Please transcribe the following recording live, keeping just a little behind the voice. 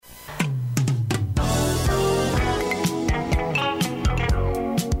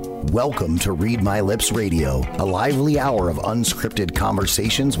Welcome to Read My Lips Radio, a lively hour of unscripted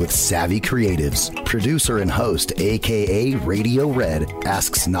conversations with savvy creatives. Producer and host, aka Radio Red,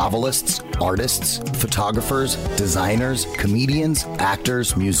 asks novelists, artists, photographers, designers, comedians,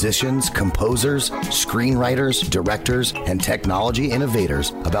 actors, musicians, composers, screenwriters, directors, and technology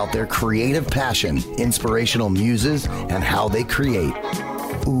innovators about their creative passion, inspirational muses, and how they create.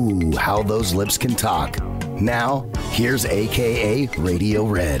 Ooh, how those lips can talk. Now, here's AKA Radio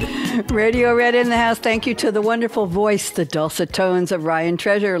Red. Radio Red in the house. Thank you to the wonderful voice, the dulcet tones of Ryan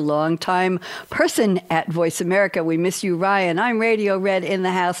Treasure, longtime person at Voice America. We miss you, Ryan. I'm Radio Red in the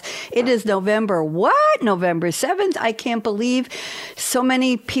house. It is November 7th. I can't believe so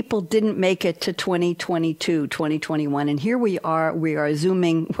many people didn't make it to 2022, 2021. And here we are. We are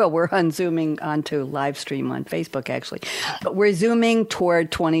Zooming. Well, we're unzooming onto live stream on Facebook, actually. But we're Zooming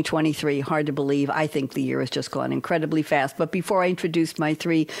toward 2023. Hard to believe. I think the year has just gone incredibly fast. But before I introduce my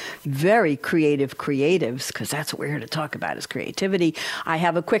three very creative creatives, because that's what we're here to talk about is creativity, I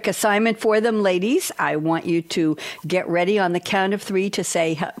have a quick assignment for them, ladies. I want you to get ready on the count of three to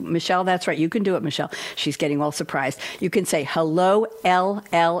say, Michelle, that's right. You can do it, Michelle. She's getting all surprised. You can say, hello,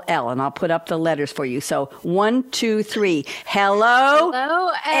 L-L-L, and I'll put up the letters for you. So 1, 2, 3. Hello,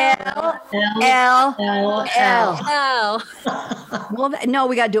 L-L-L. Well, no,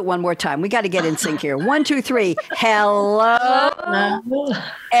 we got to do it one more time. We got to get in sync here. 1, 2, 3. Hello,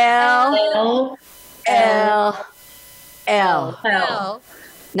 L.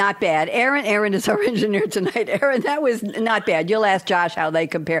 Not bad. Aaron is our engineer tonight. Aaron, that was not bad. You'll ask Josh how they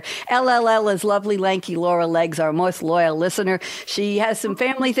compare. LLL is lovely, lanky Laura Leggs, our most loyal listener. She has some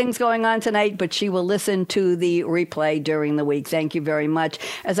family things going on tonight, but she will listen to the replay during the week. Thank you very much.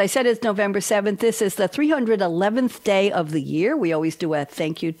 As I said, it's November 7th. This is the 311th day of the year. We always do a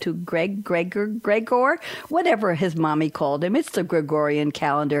thank you to Gregor, whatever his mommy called him. It's the Gregorian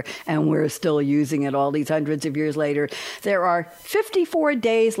calendar, and we're still using it all these hundreds of years later. There are 54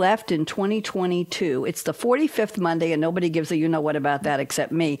 days left in 2022. It's the 45th Monday, and nobody gives a you-know-what about that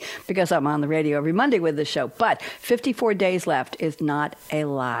except me, because I'm on the radio every Monday with the show. But 54 days left is not a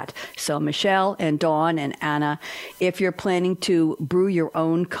lot. So Michelle and Dawn and Anna, if you're planning to brew your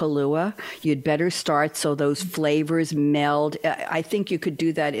own Kahlua, you'd better start so those flavors meld. I think you could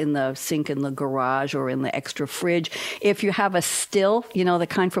do that in the sink in the garage or in the extra fridge. If you have a still, the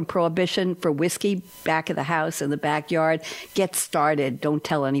kind from Prohibition for whiskey back of the house in the backyard, get started. Don't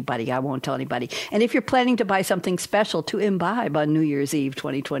tell anybody. I won't tell anybody. And if you're planning to buy something special to imbibe on New Year's Eve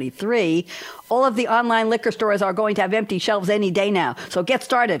 2023, all of the online liquor stores are going to have empty shelves any day now. So get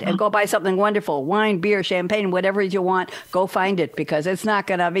started and go buy something wonderful. Wine, beer, champagne, whatever you want, go find it, because it's not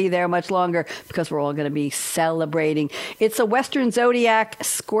going to be there much longer, because we're all going to be celebrating. It's a Western zodiac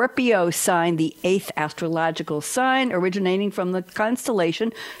Scorpio sign, the 8th astrological sign, originating from the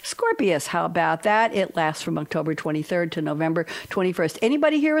constellation Scorpius. How about that? It lasts from October 23rd to November 21st.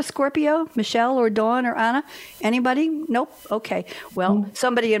 Anybody here a Scorpio? Michelle or Dawn or Anna? Anybody? Nope. Okay. Well,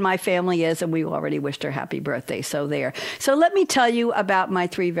 somebody in my family is, and we already wished her happy birthday. So there. So let me tell you about my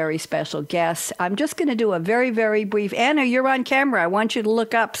three very special guests. I'm just going to do a very, very brief. Anna, you're on camera. I want you to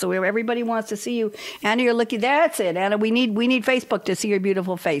look up. So everybody wants to see you. Anna, you're looking. That's it. Anna, we need Facebook to see your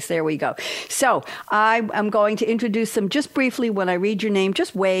beautiful face. There we go. So I'm going to introduce them just briefly. When I read your name,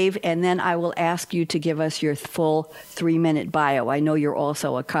 just wave, and then I will ask you to give us your full 3-minute bio. I know you're all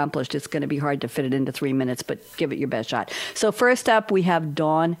so accomplished, it's going to be hard to fit it into 3 minutes, but give it your best shot. So first up, we have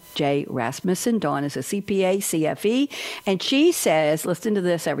Dawn J. Rasmussen. Dawn is a CPA, CFE, and she says, listen to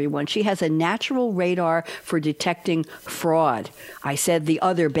this, everyone, she has a natural radar for detecting fraud. I said the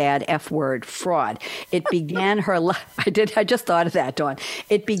other bad F word, fraud. It began her, I just thought of that, Dawn.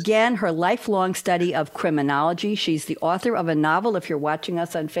 It began her lifelong study of criminology. She's the author of a novel, if you're watching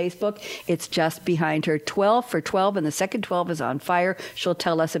us on Facebook, it's just behind her, 12 for 12, and the second 12 is on fire. She'll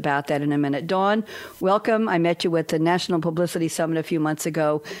tell us about that in a minute. Dawn, welcome. I met you at the National Publicity Summit a few months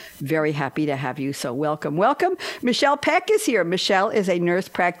ago. Very happy to have you. So welcome. Welcome. Michelle Peck is here. Michelle is a nurse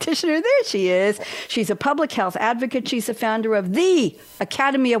practitioner. There she is. She's a public health advocate. She's the founder of the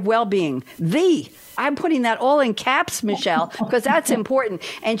Academy of Wellbeing. I'm putting that all in caps, Michelle, because that's important.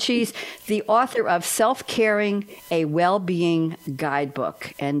 And she's the author of Self-Caring, a Well-Being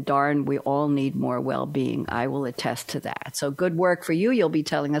Guidebook. And darn, we all need more well-being. I will attest to that. So good work for you. You'll be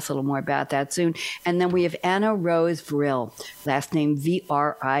telling us a little more about that soon. And then we have Anna Rose Vril, last name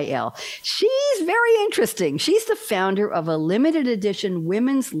V-R-I-L. She's very interesting. She's the founder of a limited edition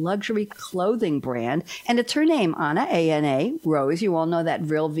women's luxury clothing brand. And it's her name, Anna, A-N-A, Rose. You all know that,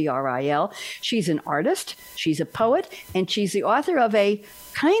 Vril, V-R-I-L. She's an artist, she's a poet, and she's the author of a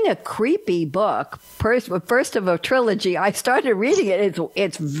kind of creepy book, first of a trilogy. I started reading it.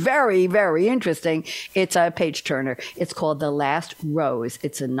 It's very, very interesting. It's a page turner. It's called The Last Rose.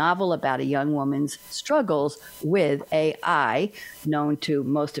 It's a novel about a young woman's struggles with AI, known to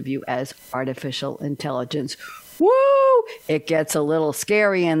most of you as artificial intelligence. Woo! It gets a little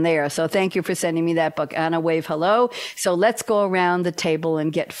scary in there. So thank you for sending me that book. Anna, wave hello. So let's go around the table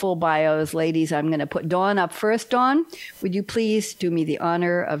and get full bios. Ladies, I'm going to put Dawn up first. Dawn, would you please do me the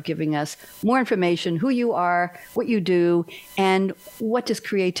honor of giving us more information, who you are, what you do, and what does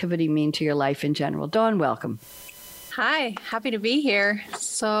creativity mean to your life in general? Dawn, welcome. Hi, happy to be here.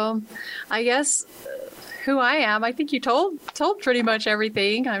 So I guess who I am, I think you told pretty much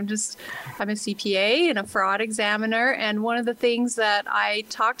everything. I'm a CPA and a fraud examiner. And one of the things that I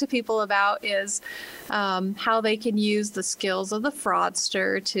talk to people about is how they can use the skills of the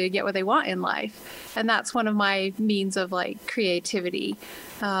fraudster to get what they want in life. And that's one of my means of like creativity.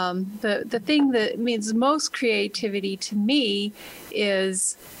 The thing that means most creativity to me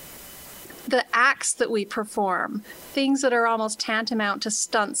is the acts that we perform, things that are almost tantamount to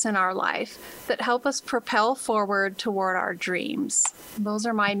stunts in our life that help us propel forward toward our dreams. Those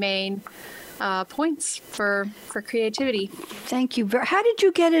are my main points for creativity. Thank you. How did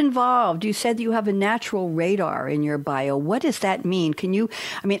you get involved? You said you have a natural radar in your bio. What does that mean?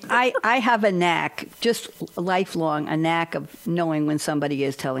 I have a knack, just lifelong, a knack of knowing when somebody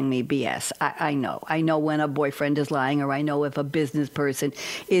is telling me BS. I know when a boyfriend is lying, or I know if a business person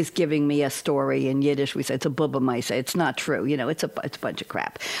is giving me a story. In Yiddish, we say it's a bubba maisa. It's not true. It's a bunch of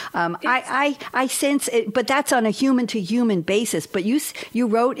crap. I sense it, but that's on a human to human basis. But you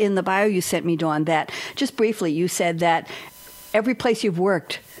wrote in the bio you sent me, Dawn, that just briefly, you said that every place you've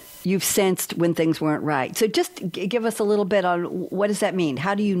worked, you've sensed when things weren't right. So just give us a little bit on what does that mean?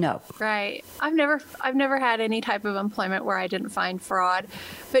 How do you know? Right. I've never had any type of employment where I didn't find fraud.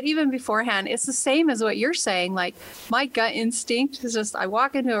 But even beforehand, it's the same as what you're saying. Like my gut instinct is just, I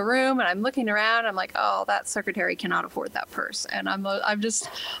walk into a room and I'm looking around. I'm like, oh, that secretary cannot afford that purse. And I'm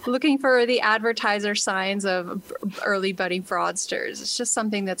just looking for the advertiser signs of early budding fraudsters. It's just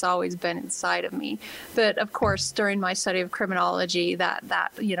something that's always been inside of me. But of course, during my study of criminology,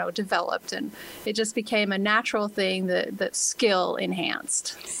 that developed, and it just became a natural thing that skill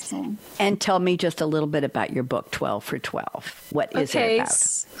enhanced. So. And tell me just a little bit about your book, 12 for 12. What is it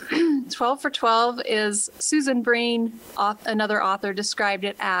about? 12 for 12 is Susan Breen, another author, described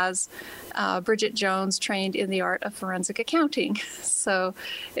it as Bridget Jones trained in the art of forensic accounting. So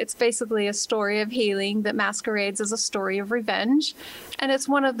it's basically a story of healing that masquerades as a story of revenge. And it's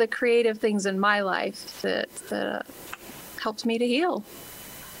one of the creative things in my life that helped me to heal.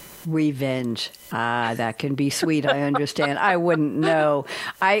 Revenge. That can be sweet. I understand. I wouldn't know.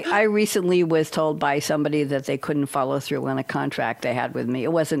 I recently was told by somebody that they couldn't follow through on a contract they had with me.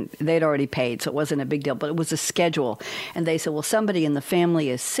 They'd already paid, so it wasn't a big deal, but it was a schedule. And they said, well, somebody in the family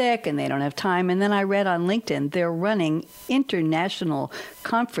is sick and they don't have time. And then I read on LinkedIn, they're running international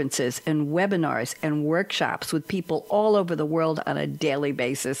conferences and webinars and workshops with people all over the world on a daily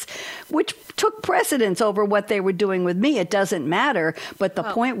basis, which took precedence over what they were doing with me. It doesn't matter. But the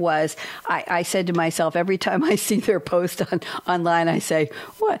point was, I said to myself, every time I see their post online, I say,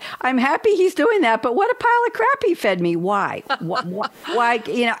 what? I'm happy he's doing that, but what a pile of crap he fed me. Why? Why?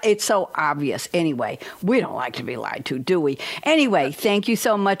 It's so obvious. Anyway, we don't like to be lied to, do we? Anyway, thank you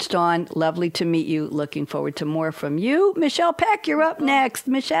so much, Dawn. Lovely to meet you. Looking forward to more from you. Michelle Peck, you're up next.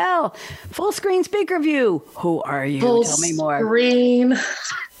 Michelle, full screen speaker view. Who are you? Tell me more. Full screen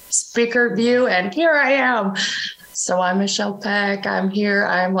speaker view, and here I am. So I'm Michelle Peck. I'm here.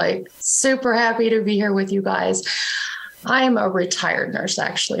 I'm super happy to be here with you guys. I'm a retired nurse,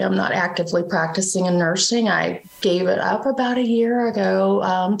 actually. I'm not actively practicing in nursing. I gave it up about a year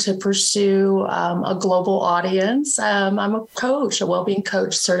ago to pursue a global audience. I'm a coach, a well-being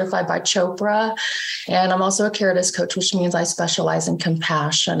coach certified by Chopra. And I'm also a Caritas coach, which means I specialize in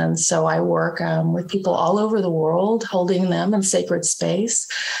compassion. And so I work with people all over the world, holding them in sacred space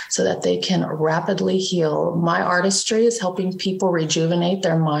so that they can rapidly heal. My artistry is helping people rejuvenate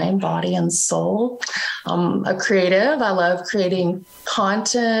their mind, body, and soul. I'm a creative. I love creating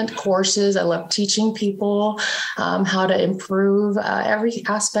content, courses. I love teaching people how to improve every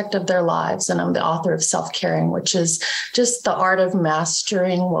aspect of their lives. And I'm the author of Self-Caring, which is just the art of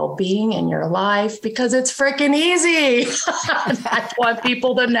mastering well-being in your life because it's freaking easy. I want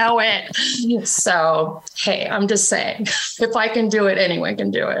people to know it. So, hey, I'm just saying, if I can do it, anyone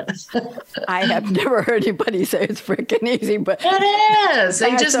can do it. I have never heard anybody say it's freaking easy, but it is.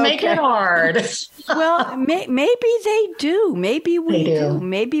 They just make it hard. Well, maybe they they do. Maybe we do.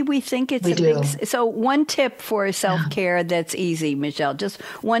 Maybe we think it's big. So one tip for self-care that's easy, Michelle. Just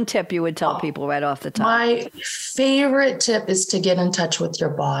one tip you would tell people right off the top. My favorite tip is to get in touch with your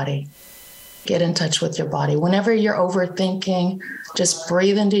body. Get in touch with your body. Whenever you're overthinking, just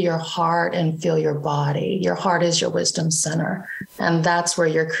breathe into your heart and feel your body. Your heart is your wisdom center, and that's where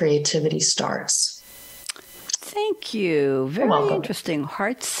your creativity starts. Thank you. Very interesting.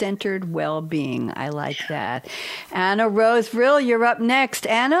 Heart-centered well-being. I like that. Anna Rose Brill, you're up next.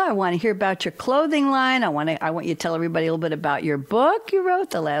 Anna, I want to hear about your clothing line. I want you to tell everybody a little bit about your book you wrote,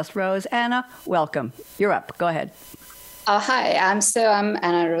 The Last Rose. Anna, welcome. You're up. Go ahead. Hi, I'm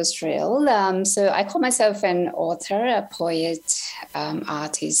Anna Rose Brill. So I call myself an author, a poet,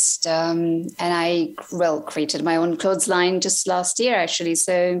 artist, and I created my own clothes line just last year, actually.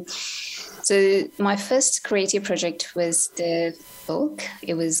 So my first creative project was the book.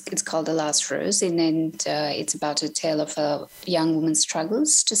 It's called The Last Rose, and it's about a tale of a young woman's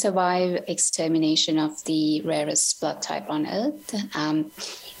struggles to survive extermination of the rarest blood type on Earth.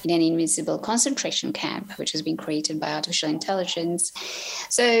 In an invisible concentration camp, which has been created by artificial intelligence.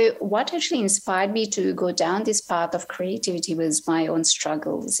 So what actually inspired me to go down this path of creativity was my own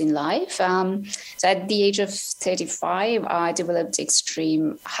struggles in life. So at the age of 35, I developed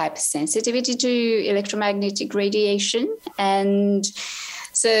extreme hypersensitivity to electromagnetic radiation. And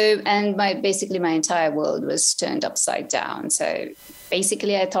my entire world was turned upside down. So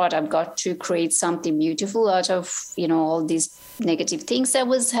basically, I thought I've got to create something beautiful out of, all these negative things that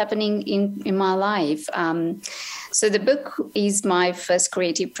was happening in my life. So the book is my first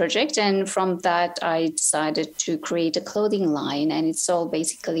creative project. And from that, I decided to create a clothing line. And it's all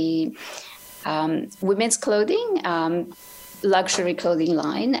basically women's clothing, luxury clothing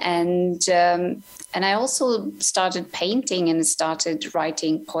line. And I also started painting and started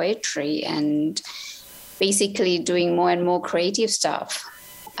writing poetry and basically doing more and more creative stuff.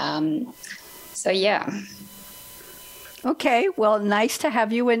 Okay, well, nice to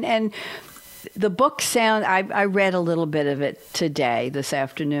have you. And the book I read a little bit of it this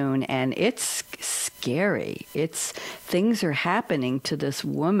afternoon, and it's scary. Things are happening to this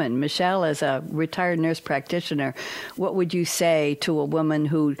woman. Michelle, as a retired nurse practitioner, what would you say to a woman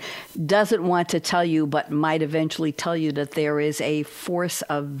who doesn't want to tell you, but might eventually tell you that there is a force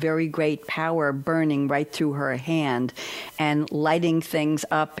of very great power burning right through her hand and lighting things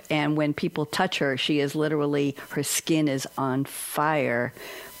up? And when people touch her, her skin is on fire.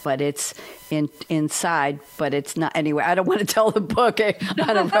 But it's inside, but it's not. Anyway, I don't want to tell the book,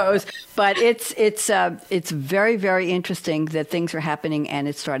 Anna Rose, but it's very, very interesting that things are happening, and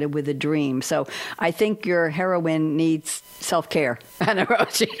it started with a dream. So I think your heroine needs self-care, Anna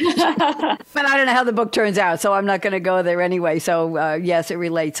Rose. But I don't know how the book turns out, so I'm not going to go there anyway. So yes, it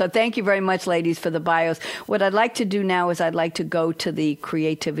relates. So thank you very much, ladies, for the bios. What I'd like to do now is I'd like to go to the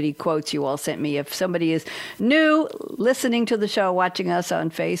creativity quotes you all sent me. If somebody is new, listening to the show, watching us on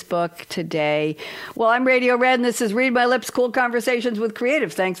Facebook today, well, I'm Radio Red, and this is Read My Lips, Cool Conversations with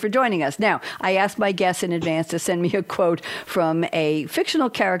Creatives. Thanks for joining us. Now, I asked my guests in advance to send me a quote from a fictional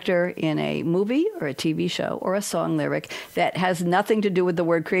character in a movie or a TV show or a song lyric that has nothing to do with the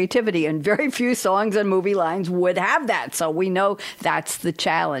word creativity, and very few songs and movie lines would have that. So we know that's the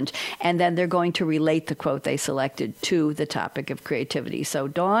challenge. And then they're going to relate the quote they selected to the topic of creativity. So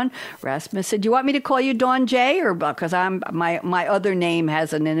Dawn Rasmussen, do you want me to call you Dawn J, or because my other name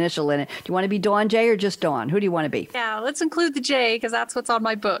has an initial in it? Do you want to be Dawn J or just Dawn? Who do you want to be? Yeah, let's include the J because that's what's on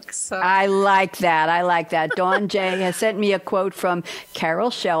my book. So I like that. Dawn J has sent me a quote from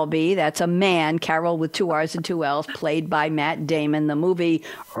Carroll Shelby. That's a man, Carroll with 2 R's and 2 L's, played by Matt Damon. The movie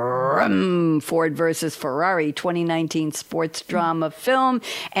Ford versus Ferrari, 2019 sports drama film.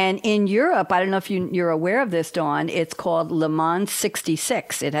 And in Europe, I don't know if you're aware of this, Dawn, it's called Le Mans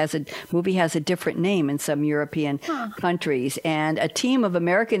 66. Movie has a different name in some European countries. And a team of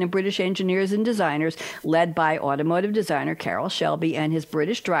American and British engineers and designers, led by automotive designer Carroll Shelby and his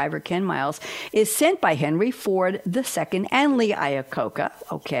British driver Ken Miles, is sent by Henry Ford II and Lee Iacocca,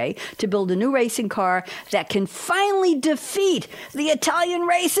 to build a new racing car that can finally defeat the Italian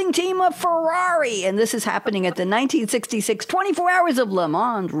racing team of Ferrari. And this is happening at the 1966 24 Hours of Le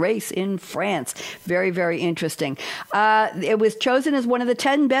Mans race in France. Very, very interesting. It was chosen as one of the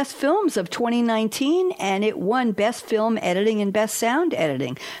 10 best films of 2019, and it won Best Film Editing and Best Sound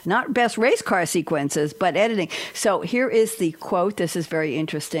Editing. Not best race car sequences, but editing. So here is the quote. This is very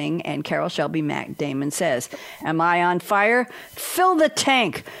interesting. And Carroll Shelby movie, Matt Damon says, "Am I on fire? Fill the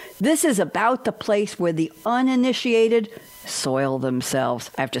tank. This is about the place where the uninitiated soil themselves."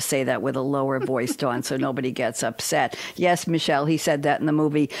 I have to say that with a lower voice, Dawn, so nobody gets upset. Yes, Michelle, he said that in the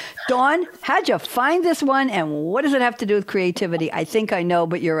movie. Dawn, how'd you find this one, and what does it have to do with creativity? I think I know,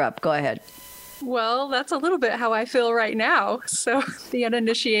 but you're up. Go ahead. Well, that's a little bit how I feel right now. So the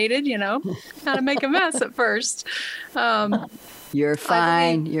uninitiated, kind of make a mess at first. You're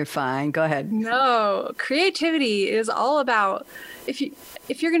fine. You're fine. Go ahead. No, creativity is all about, if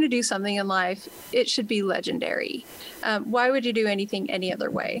you're going to do something in life, it should be legendary. Why would you do anything any other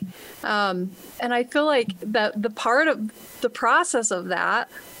way? And I feel like that the part of the process of that,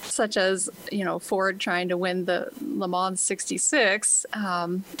 such as, Ford trying to win the Le Mans 66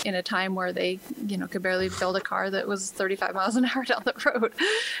 in a time where they, could barely build a car that was 35 miles an hour down the road.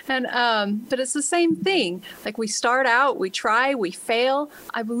 And but it's the same thing. Like, we start out, we try, we fail.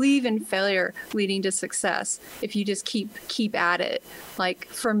 I believe in failure leading to success if you just keep at it. Like,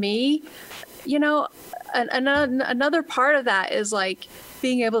 for me, another part of that is like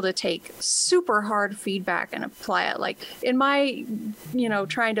being able to take super hard feedback and apply it. Like in my,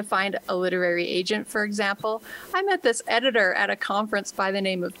 trying to find a literary agent, for example, I met this editor at a conference by the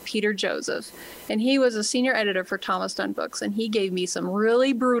name of Peter Joseph, and he was a senior editor for Thomas Dunn Books, and he gave me some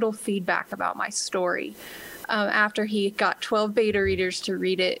really brutal feedback about my story. After he got 12 beta readers to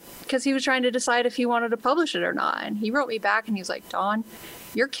read it, because he was trying to decide if he wanted to publish it or not. And he wrote me back and he was like, "Dawn,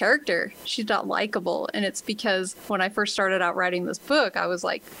 your character, she's not likable." And it's because when I first started out writing this book, I was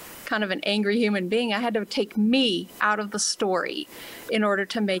like kind of an angry human being. I had to take me out of the story in order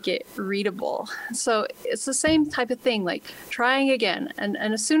to make it readable. So it's the same type of thing, like trying again. And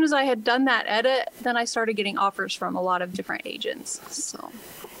as soon as I had done that edit, then I started getting offers from a lot of different agents. So.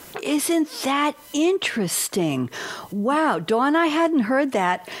 Isn't that interesting? Wow, Dawn, I hadn't heard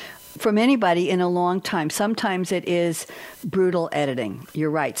that from anybody in a long time. Sometimes it is brutal editing.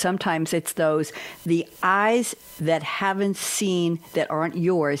 You're right. Sometimes it's the eyes that haven't seen, that aren't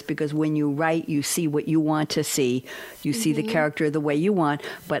yours, because when you write, you see what you want to see. You see the character the way you want,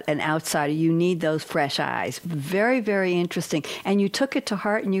 but an outsider, you need those fresh eyes. Very, very interesting. And you took it to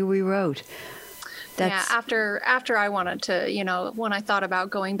heart and you rewrote. Yeah, after I wanted to, when I thought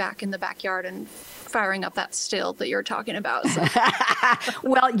about going back in the backyard and firing up that still that you're talking about. So.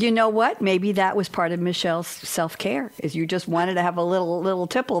 Well, you know what? Maybe that was part of Michelle's self-care, is you just wanted to have a little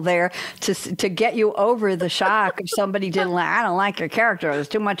tipple there to get you over the shock if somebody didn't like, "I don't like your character, there's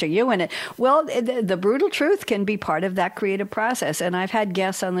too much of you in it." Well, the brutal truth can be part of that creative process. And I've had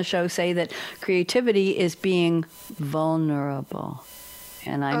guests on the show say that creativity is being vulnerable.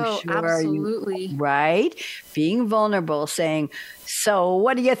 And I'm sure absolutely. Right? Being vulnerable, saying, "So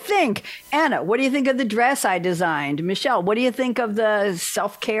what do you think? Anna, what do you think of the dress I designed? Michelle, what do you think of the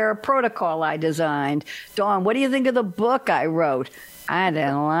self-care protocol I designed? Dawn, what do you think of the book I wrote? I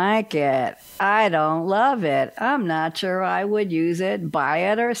didn't like it. I don't love it. I'm not sure I would use it, buy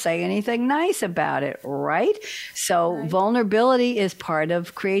it, or say anything nice about it," right? So vulnerability is part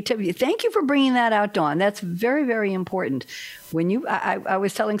of creativity. Thank you for bringing that out, Dawn. That's very, very important. I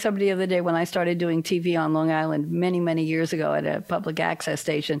was telling somebody the other day, when I started doing TV on Long Island many, many years ago at a public access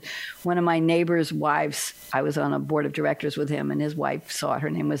station, one of my neighbor's wives, I was on a board of directors with him, and his wife saw it. Her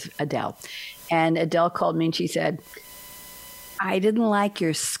name was Adele. And Adele called me and she said, "I didn't like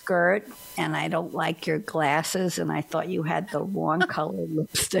your skirt, and I don't like your glasses, and I thought you had the wrong color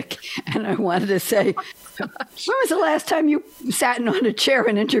lipstick." And I wanted to say, when was the last time you sat on a chair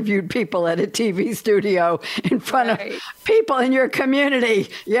and interviewed people at a TV studio in front of people in your community,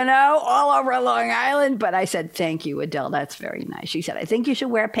 all over Long Island? But I said, "Thank you, Adele. That's very nice." She said, "I think you should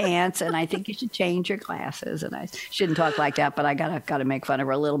wear pants, and I think you should change your glasses." And I shouldn't talk like that, but I gotta make fun of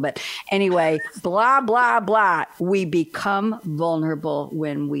her a little bit. Anyway, blah, blah, blah. We become vulnerable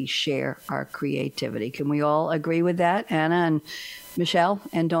when we share our creativity. Can we all agree with that, Anna and Michelle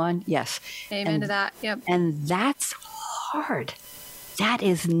and Dawn? Yes. Amen to that. Yep. And that's hard. That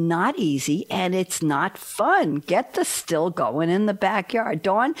is not easy, and it's not fun. Get the still going in the backyard.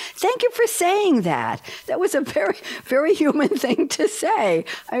 Dawn, thank you for saying that. That was a very, very human thing to say.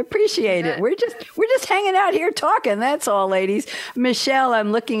 I appreciate it. We're just hanging out here talking. That's all, ladies. Michelle,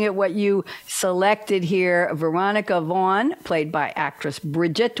 I'm looking at what you selected here. Veronica Vaughn, played by actress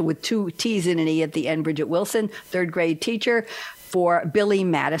Bridget, with two T's and an E at the end. Bridget Wilson, third grade teacher. for Billy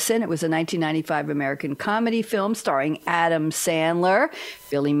Madison. It was a 1995 American comedy film starring Adam Sandler.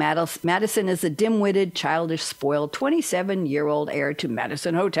 Billy Madison is a dim-witted, childish, spoiled 27-year-old heir to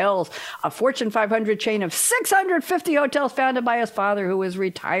Madison Hotels, a Fortune 500 chain of 650 hotels founded by his father, who is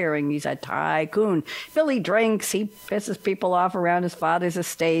retiring. He's a tycoon. Billy drinks, he pisses people off around his father's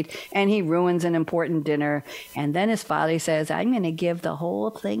estate, and he ruins an important dinner. And then his father says, I'm going to give the whole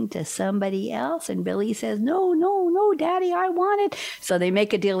thing to somebody else. And Billy says, no, Daddy, I want it. So they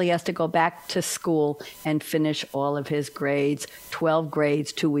make a deal. He has to go back to school and finish all of his grades, 12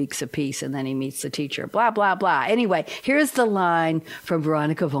 grades, 2 weeks apiece, and then he meets the teacher, blah, blah, blah. Anyway, here's the line from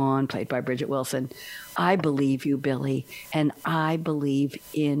Veronica Vaughn, played by Bridget Wilson. I believe you, Billy, and I believe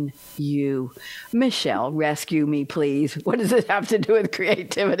in you. Michelle, rescue me, please. What does it have to do with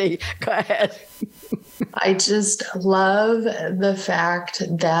creativity? Go ahead. I just love the fact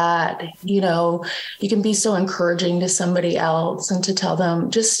that, you can be so encouraging to somebody else and to tell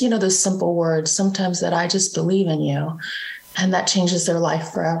them just, those simple words sometimes that I just believe in you. And that changes their life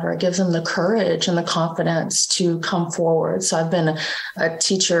forever. It gives them the courage and the confidence to come forward. So I've been a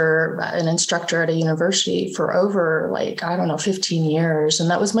teacher, an instructor at a university for over 15 years. And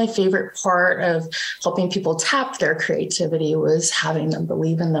that was my favorite part of helping people tap their creativity, was having them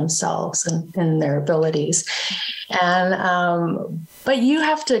believe in themselves and in their abilities. And, but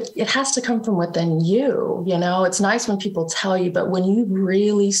it has to come from within you. It's nice when people tell you, but when you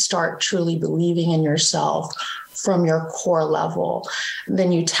really start truly believing in yourself from your core level,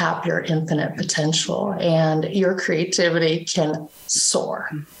 then you tap your infinite potential and your creativity can soar.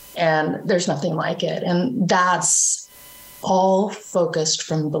 And there's nothing like it. And that's all focused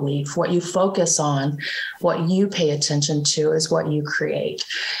from belief. What you focus on, what you pay attention to is what you create.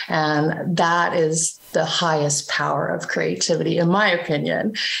 And that is the highest power of creativity, in my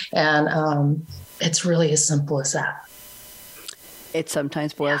opinion. And it's really as simple as that. It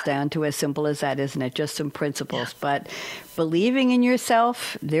sometimes boils down to as simple as that, isn't it? Just some principles. But believing in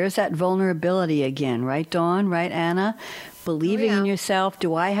yourself, there's that vulnerability again, right, Dawn? Right, Anna? Believing in yourself.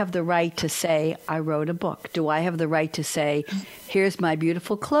 Do I have the right to say, I wrote a book? Do I have the right to say, here's my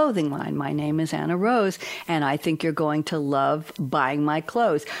beautiful clothing line. My name is Anna Rose, and I think you're going to love buying my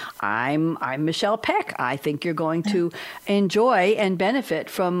clothes. I'm Michelle Peck. I think you're going to enjoy and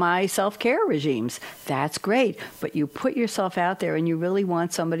benefit from my self-care regimes. That's great. But you put yourself out there and you really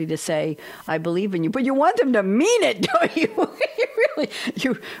want somebody to say, I believe in you. But you want them to mean it, don't you?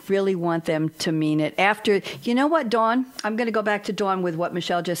 You really want them to mean it. After, you know what, Dawn? I'm going to go back to Dawn with what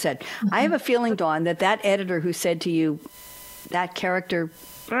Michelle just said. Mm-hmm. I have a feeling, Dawn, that editor who said to you, that character,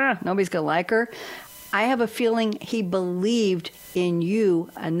 nobody's going to like her. I have a feeling he believed in you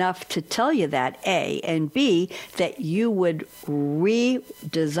enough to tell you that, A, and B, that you would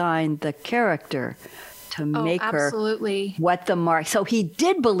redesign the character to make absolutely. Her what the mark. So he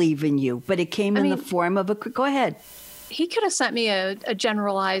did believe in you, but it came in the form of go ahead. He could have sent me a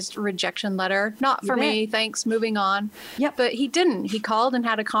generalized rejection letter. Not for me, thanks, moving on. Yep. But he didn't. He called and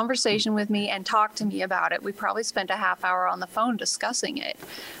had a conversation with me and talked to me about it. We probably spent a half hour on the phone discussing it.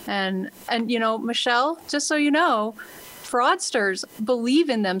 And Michelle, just so you know, fraudsters believe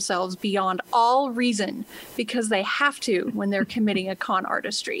in themselves beyond all reason because they have to when they're committing a con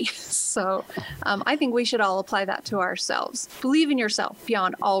artistry. So I think we should all apply that to ourselves. Believe in yourself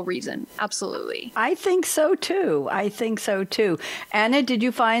beyond all reason. Absolutely. I think so too. Anna, did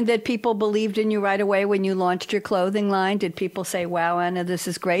you find that people believed in you right away when you launched your clothing line? Did people say, wow, Anna, this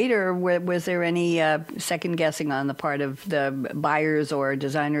is great? Or was there any second guessing on the part of the buyers or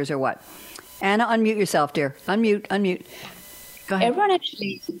designers or what? Anna, unmute yourself, dear. Unmute. Go ahead. Everyone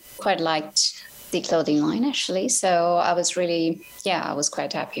actually quite liked the clothing line, actually. So I was I was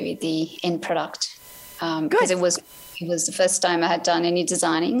quite happy with the end product. Because it was the first time I had done any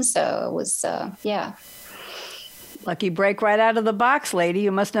designing. So it was, Lucky break right out of the box, lady.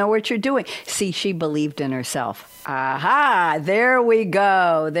 You must know what you're doing. See, she believed in herself. Aha, there we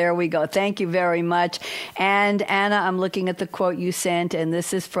go. Thank you very much. And Anna, I'm looking at the quote you sent, and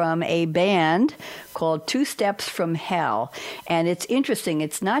this is from a band called Two Steps from Hell. And it's interesting.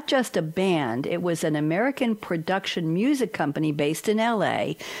 It's not just a band. It was an American production music company based in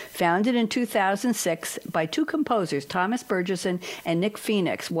L.A., founded in 2006 by two composers, Thomas Burgesson and Nick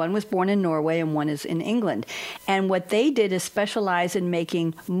Phoenix. One was born in Norway and one is in England. And what they did is specialize in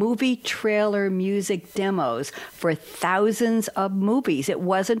making movie trailer music demos for thousands of movies. It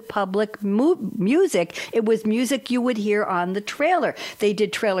wasn't public music. It was music you would hear on the trailer. They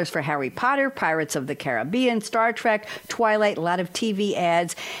did trailers for Harry Potter, Pirates of the Caribbean, Star Trek, Twilight, a lot of TV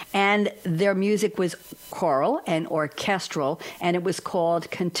ads, and their music was choral and orchestral, and it was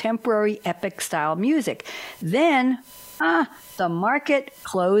called contemporary epic style music. Then The market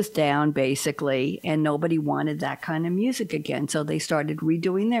closed down basically, and nobody wanted that kind of music again. So they started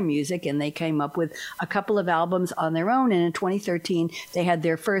redoing their music, and they came up with a couple of albums on their own. And in 2013, they had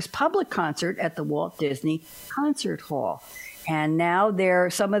their first public concert at the Walt Disney Concert Hall. And now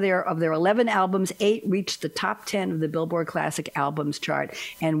some of their 11 albums, 8 reached the top 10 of the Billboard Classic Albums chart,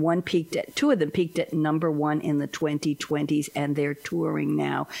 and 2 of them peaked at number 1 in the 2020s, and they're touring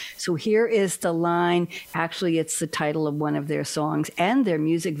now. So here is the line. Actually, it's the title of one of their songs and their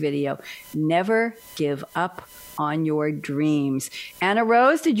music video, "Never Give Up on Your Dreams." Anna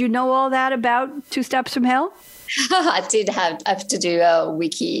Rose, did you know all that about Two Steps from Hell? I did have to do a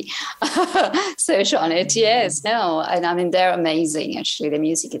wiki search on it. Yes, no, and I mean they're amazing. Actually, the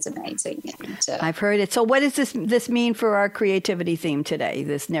music is amazing. And, I've heard it. So, what does this mean for our creativity theme today?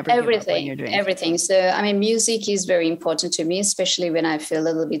 This never give up on your dreams. Everything. So, I mean, music is very important to me, especially when I feel a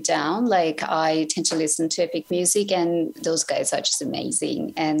little bit down. Like I tend to listen to epic music, and those guys are just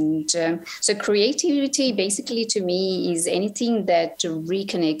amazing. And so, creativity, basically, to me, is anything that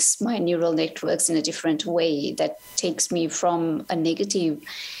reconnects my neural networks in a different way, that takes me from a negative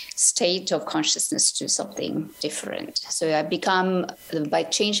state of consciousness to something different. So I become, by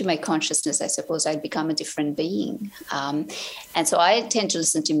changing my consciousness, I suppose I become a different being. And so I tend to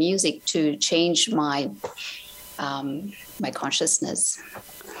listen to music to change my consciousness.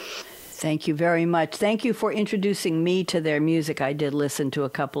 Thank you very much. Thank you for introducing me to their music. I did listen to a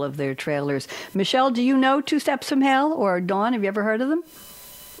couple of their trailers. Michelle, do you know Two Steps from Hell? Or Dawn, have you ever heard of them?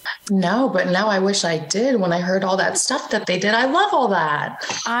 No, but now I wish I did when I heard all that stuff that they did. I love all that.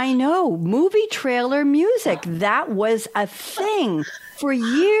 I know. Movie trailer music. That was a thing. For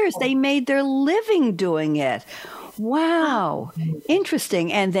years, they made their living doing it. Wow.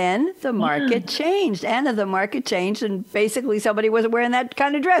 Interesting. And then the market changed. Anna, the market changed, and basically somebody wasn't wearing that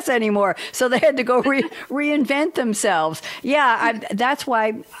kind of dress anymore. So they had to go reinvent themselves. Yeah, that's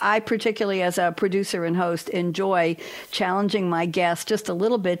why I particularly, as a producer and host, enjoy challenging my guests just a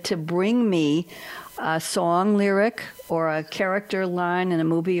little bit to bring me a song lyric or a character line in a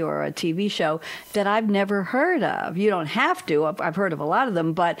movie or a TV show that I've never heard of. You don't have to. I've heard of a lot of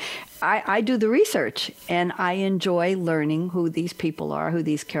them, but I do the research, and I enjoy learning who these people are, who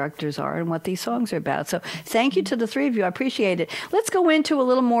these characters are, and what these songs are about. So thank you to the three of you. I appreciate it. Let's go into a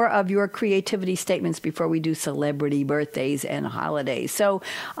little more of your creativity statements before we do celebrity birthdays and holidays. So,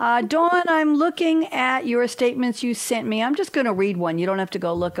 Dawn, I'm looking at your statements you sent me. I'm just going to read one. You don't have to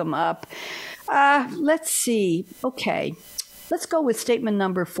go look them up. Let's see. Okay. Let's go with statement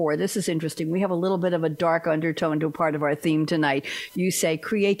number 4. This is interesting. We have a little bit of a dark undertone to a part of our theme tonight. You say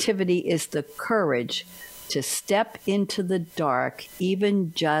creativity is the courage to step into the dark,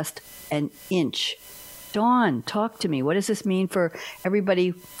 even just an inch. Dawn, talk to me. What does this mean for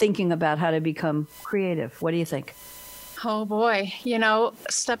everybody thinking about how to become creative? What do you think? Oh boy,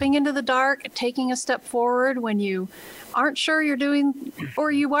 stepping into the dark, taking a step forward when you aren't sure you're doing,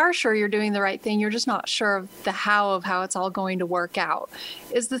 or you are sure you're doing the right thing, you're just not sure of the how it's all going to work out,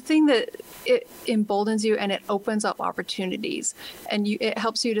 is the thing that it emboldens you, and it opens up opportunities, and it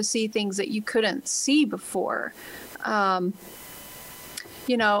helps you to see things that you couldn't see before. I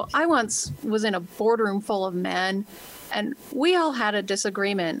once was in a boardroom full of men, and we all had a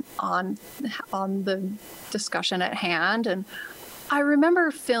disagreement on the discussion at hand. And I remember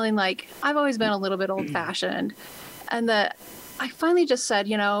feeling like I've always been a little bit old-fashioned, and that I finally just said,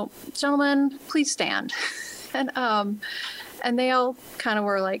 gentlemen, please stand. And they all kind of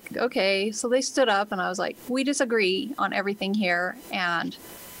were like, okay. So they stood up, and I was like, we disagree on everything here, and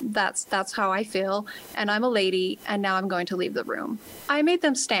that's how I feel, and I'm a lady, and now I'm going to leave the room. I made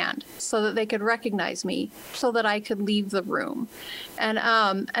them stand so that they could recognize me, so that I could leave the room. And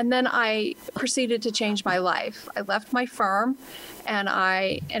then I proceeded to change my life. I left my firm, and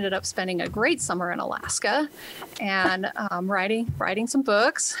I ended up spending a great summer in Alaska, and writing some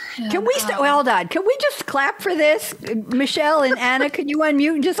books. And, can we hold on? Can we just clap for this? Michelle and Anna, can you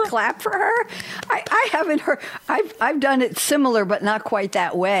unmute and just clap for her? I haven't heard. I've done it similar, but not quite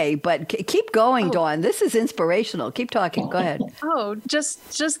that way. But keep going, Dawn. This is inspirational. Keep talking. Go ahead. Oh, just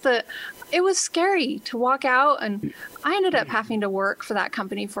it was scary to walk out, and I ended up having to work for that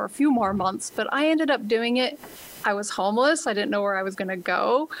company for a few more months, but I ended up doing it. I was homeless. I didn't know where I was going to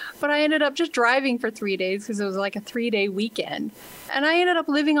go, but I ended up just driving for 3 days because it was like a 3-day weekend. And I ended up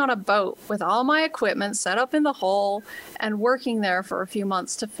living on a boat with all my equipment set up in the hull and working there for a few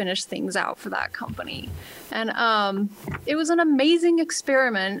months to finish things out for that company. And it was an amazing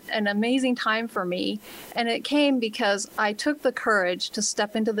experiment, an amazing time for me. And it came because I took the courage to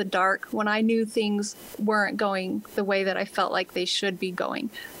step into the dark when I knew things weren't going the way that I felt like they should be going.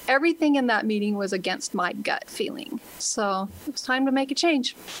 Everything in that meeting was against my gut feeling. So it was time to make a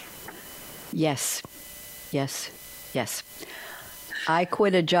change. Yes. I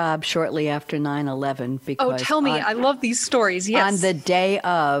quit a job shortly after 9/11 because... Oh, tell me. I love these stories. Yes. On the day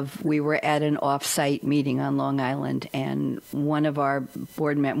of, we were at an off-site meeting on Long Island, and one of our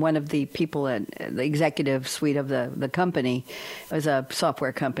one of the people in the executive suite of the company, it was a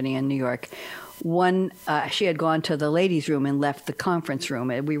software company in New York, she had gone to the ladies' room and left the conference room.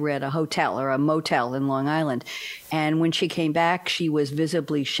 We were at a hotel or a motel in Long Island. And when she came back, she was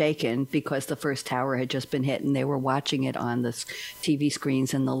visibly shaken because the first tower had just been hit and they were watching it on the TV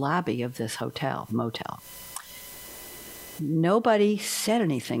screens in the lobby of this motel. Nobody said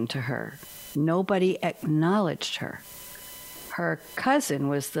anything to her. Nobody acknowledged her. Her cousin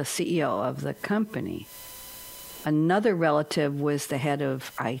was the CEO of the company. Another relative was the head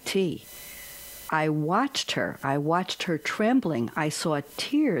of IT. I watched her trembling. I saw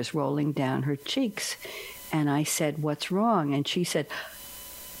tears rolling down her cheeks. And I said, "What's wrong?" And she said,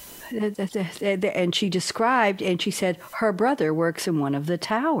 and she described, and she said, her brother works in one of the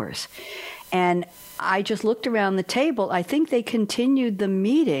towers. And I just looked around the table. I think they continued the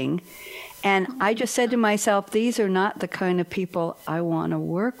meeting. And I just said to myself, these are not the kind of people I want to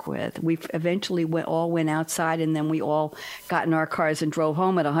work with. We eventually all went outside, and then we all got in our cars and drove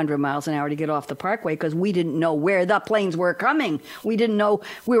home at 100 miles an hour to get off the parkway because we didn't know where the planes were coming. We didn't know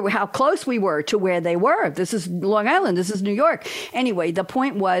how close we were to where they were. This is Long Island. This is New York. Anyway, the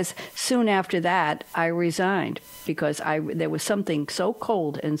point was, soon after that, I resigned because there was something so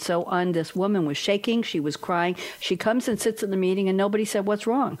cold and so this woman was shaking. She was crying. She comes and sits in the meeting, and nobody said, "What's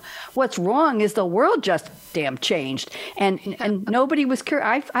wrong? What's wrong is the world just damn changed." And nobody was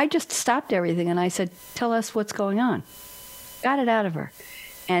curious. I just stopped everything and I said, "Tell us what's going on." Got it out of her.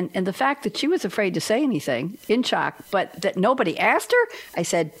 And the fact that she was afraid to say anything, in shock, but that nobody asked her, I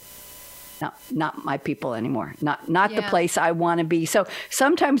said, "No, not my people anymore. Not the place I want to be." So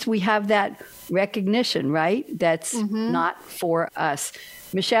sometimes we have that recognition, right? That's not for us.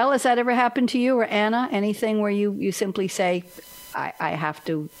 Michelle, has that ever happened to you, or Anna? Anything where you simply say, I have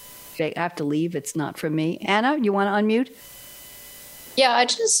to leave. It's not for me. Anna, you want to unmute? Yeah, I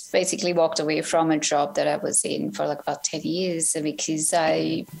just basically walked away from a job that I was in for like about 10 years because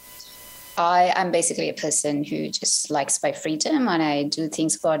I'm basically a person who just likes my freedom, and I do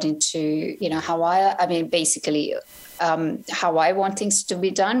things according to, how how I want things to be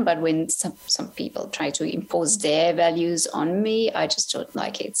done. But when some people try to impose their values on me, I just don't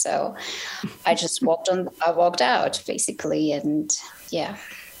like it. So I just walked out basically. And yeah.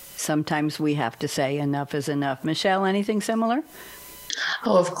 Sometimes we have to say enough is enough. Michelle, anything similar?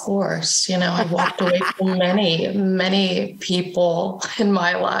 Oh, of course. I walked away from many, many people in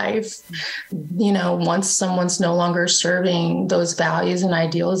my life. Once someone's no longer serving those values and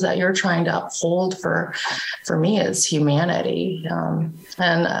ideals that you're trying to uphold for me as humanity.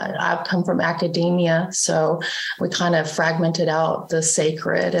 And I've come from academia, so we kind of fragmented out the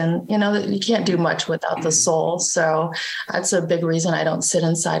sacred, and, you can't do much without the soul. So that's a big reason I don't sit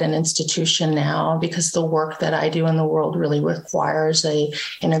inside an institution now, because the work that I do in the world really requires a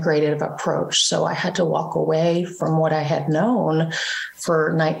integrative approach. So I had to walk away from what I had known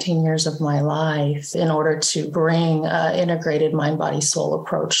for 19 years of my life in order to bring an integrated mind, body, soul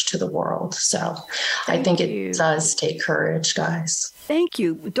approach to the world. So I think it does take courage, guys. Thank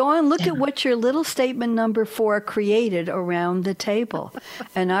you. Dawn, look at what your little statement number 4 created around the table.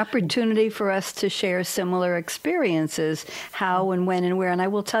 An opportunity for us to share similar experiences, how and when and where. And I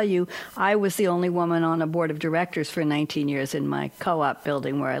will tell you, I was the only woman on a board of directors for 19 years in my co-op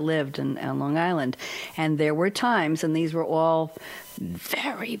building where I lived on Long Island. And there were times, and these were all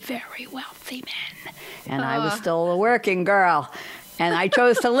very, very wealthy men. And I was still a working girl. And I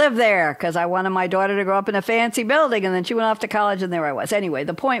chose to live there because I wanted my daughter to grow up in a fancy building. And then she went off to college, and there I was. Anyway,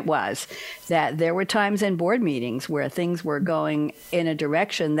 the point was that there were times in board meetings where things were going in a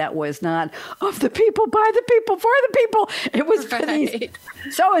direction that was not of the people, by the people, for the people. It was for these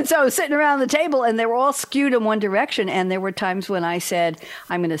so-and-so sitting around the table, and they were all skewed in one direction. And there were times when I said,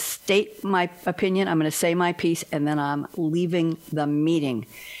 I'm going to state my opinion, I'm going to say my piece, and then I'm leaving the meeting.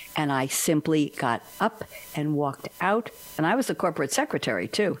 And I simply got up and walked out. And I was the corporate secretary,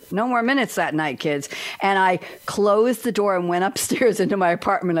 too. No more minutes that night, kids. And I closed the door and went upstairs into my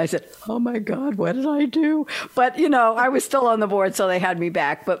apartment. I said, oh, my God, what did I do? But, I was still on the board, so they had me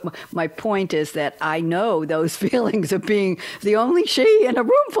back. But my point is that I know those feelings of being the only she in a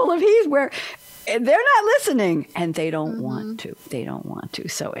room full of he's where they're not listening, and they don't want to. They don't want to.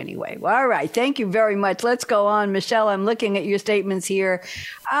 So anyway, all right. Thank you very much. Let's go on. Michelle, I'm looking at your statements here.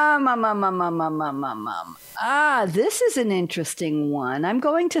 This is an interesting one. I'm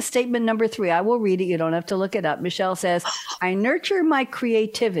going to statement number 3. I will read it. You don't have to look it up. Michelle says, I nurture my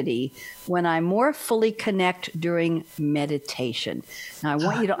creativity when I more fully connect during meditation. Now, I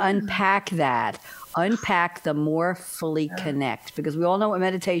want you to unpack that. Unpack the more fully connect, because we all know what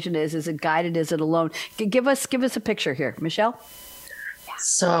meditation is. Is it guided? Is it alone? Give us a picture here, Michelle.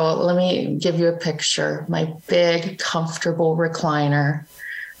 So let me give you a picture. My big, comfortable recliner.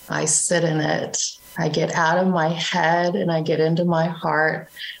 I sit in it. I get out of my head and I get into my heart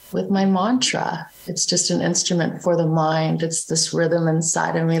with my mantra. It's just an instrument for the mind. It's this rhythm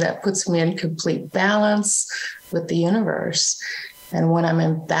inside of me that puts me in complete balance with the universe. And when I'm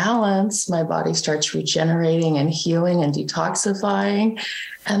in balance, my body starts regenerating and healing and detoxifying.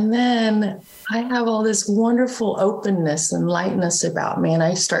 And then I have all this wonderful openness and lightness about me. And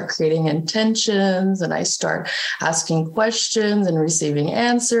I start creating intentions and I start asking questions and receiving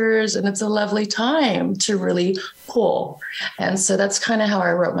answers. And it's a lovely time to really pull. And so that's kind of how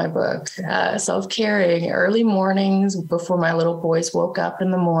I wrote my book, Self-Caring, early mornings before my little boys woke up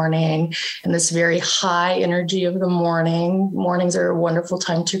in the morning, and this very high energy of the morning. Mornings are a wonderful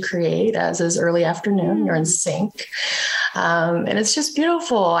time to create, as is early afternoon. You're in sync. And it's just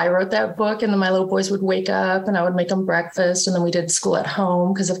beautiful. I wrote that book, and then my little boys would wake up and I would make them breakfast. And then we did school at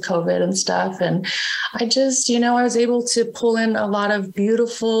home because of COVID and stuff. And I just, I was able to pull in a lot of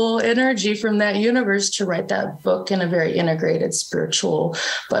beautiful energy from that universe to write that book in a very integrated, spiritual,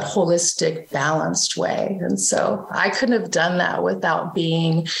 but holistic, balanced way. And so I couldn't have done that without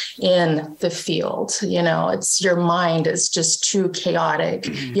being in the field. It's your mind is just too chaotic.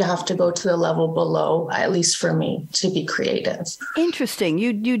 You have to go to the level below, at least for me, to be creative. Interesting.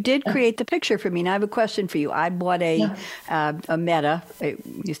 You did create the picture for me. Now I have a question for you. I bought a Meta, it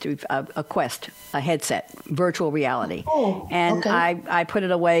used to be a Quest, a headset, virtual reality. Oh, and I put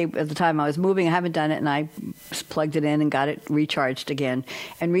it away at the time I was moving. I haven't done it, and I plugged it in and got it recharged again.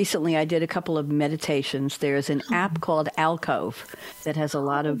 And recently I did a couple of meditations. There's an app called Alcove that has a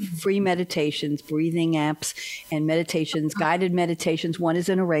lot of free meditations, breathing apps, and meditations, guided meditations. One is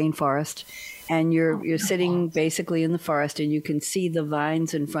in a rainforest. And you're sitting basically in the forest, and you can see the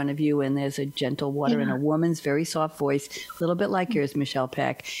vines in front of you, and there's a gentle water, and a woman's very soft voice, a little bit like yours, Michelle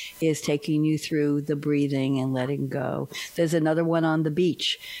Peck, is taking you through the breathing and letting go. There's another one on the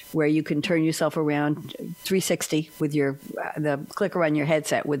beach where you can turn yourself around 360 with the clicker on your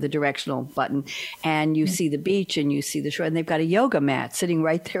headset with the directional button, and you see the beach and you see the shore, and they've got a yoga mat sitting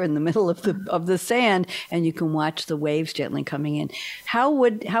right there in the middle of the sand, and you can watch the waves gently coming in. How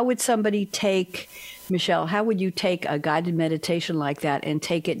would somebody Michelle, how would you take a guided meditation like that and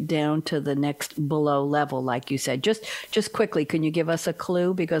take it down to the next below level, like you said? Just quickly, can you give us a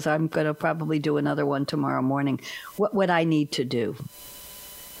clue? Because I'm going to probably do another one tomorrow morning. What would I need to do?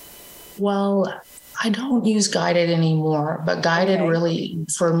 Well, I don't use guided anymore, but guided really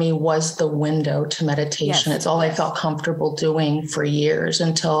for me was the window to meditation. It's all I felt comfortable doing for years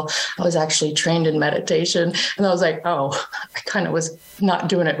until I was actually trained in meditation. And I was like, I kind of was not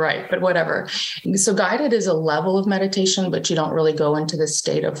doing it right, but whatever. So guided is a level of meditation, but you don't really go into the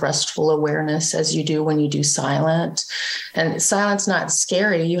state of restful awareness as you do when you do silent. And silent's not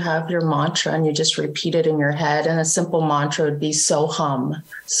scary. You have your mantra and you just repeat it in your head. And a simple mantra would be so hum,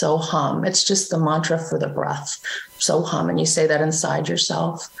 so hum. It's just the mantra for the breath. So hum. And you say that inside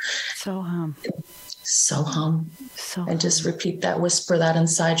yourself. So hum. So hum. So and just repeat that, whisper that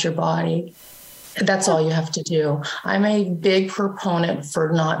inside your body. That's all you have to do. I'm a big proponent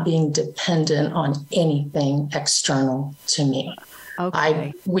for not being dependent on anything external to me.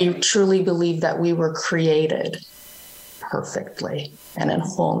 Okay. We truly believe that we were created perfectly and in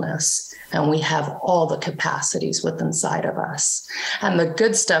wholeness, and we have all the capacities within inside of us. And the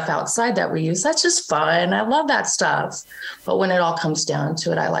good stuff outside that we use, that's just fun. I love that stuff. But when it all comes down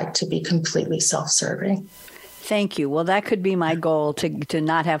to it, I like to be completely self-serving. Thank you. Well, that could be my goal, to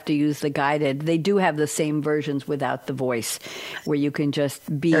not have to use the guided. They do have the same versions without the voice, where you can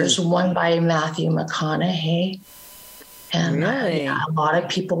just be. There's one by Matthew McConaughey. And a lot of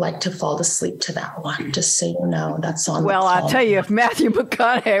people like to fall asleep to that one, just so you know. That's on. Well, I'll tell you, if Matthew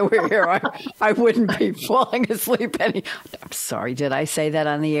McConaughey were here, I wouldn't be falling asleep I'm sorry, did I say that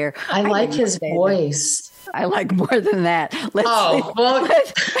on the air? I like his voice. I like more than that. Well,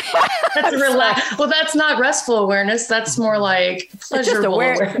 that's not restful awareness. That's more like pleasurable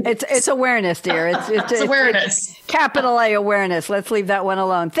awareness. It's awareness, dear. It's awareness. It's capital A awareness. Let's leave that one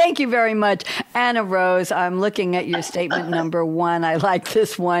alone. Thank you very much, Anna Rose. I'm looking at your statement number 1. I like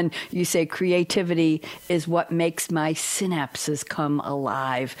this one. You say creativity is what makes my synapses come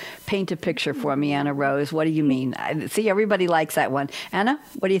alive. Paint a picture for me, Anna Rose. What do you mean? See, everybody likes that one. Anna,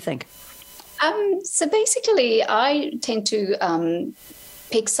 what do you think? So basically, I tend to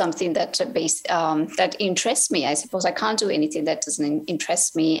pick something that that interests me. I suppose I can't do anything that doesn't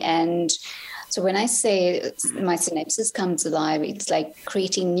interest me. And so when I say my synapses come to life, it's like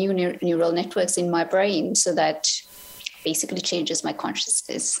creating new neural networks in my brain, so that basically changes my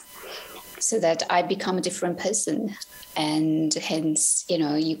consciousness, so that I become a different person. And hence,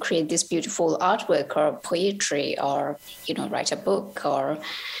 you create this beautiful artwork or poetry, or, write a book or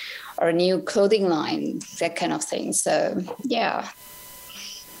a new clothing line, that kind of thing. So, yeah.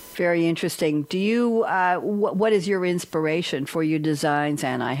 Very interesting. Do you, what is your inspiration for your designs,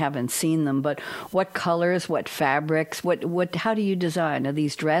 Anna? I haven't seen them, but what colors, what fabrics, how do you design? Are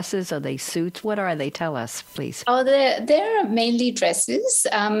these dresses? Are they suits? What are they? Tell us, please. Oh, they're mainly dresses.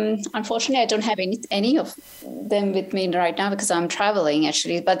 Unfortunately, I don't have any of them with me right now because I'm traveling,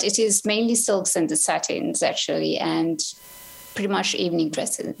 actually, but it is mainly silks and the satins, actually, and pretty much evening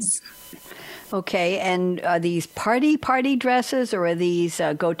dresses. Okay, and are these party dresses, or are these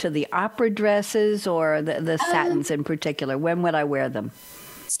go to the opera dresses, or the satins in particular? When would I wear them?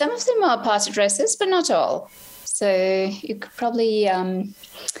 Some of them are party dresses, but not all. So you could probably,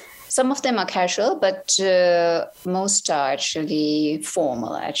 some of them are casual, but most are actually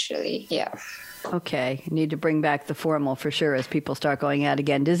formal, actually, yeah. Okay, need to bring back the formal for sure as people start going out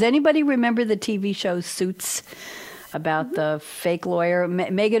again. Does anybody remember the TV show Suits about the fake lawyer,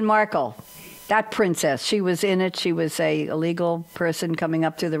 Meghan Markle? That princess, she was in it. She was a legal person coming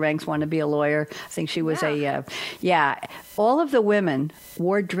up through the ranks, wanted to be a lawyer. I think she was all of the women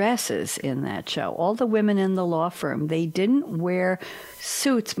wore dresses in that show. All the women in the law firm, they didn't wear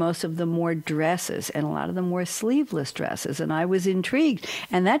suits. Most of them wore dresses, and a lot of them wore sleeveless dresses. And I was intrigued.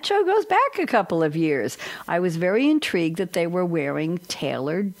 And that show goes back a couple of years. I was very intrigued that they were wearing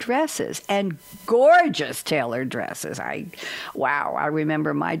tailored dresses, and gorgeous tailored dresses. I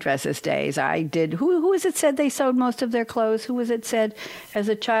remember my dresses days. I did. Who was it said they sewed most of their clothes? Who was it said as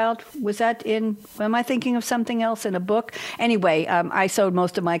a child? Was that am I thinking of something else in a book? Anyway, I sewed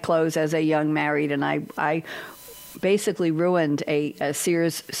most of my clothes as a young married, and I basically ruined a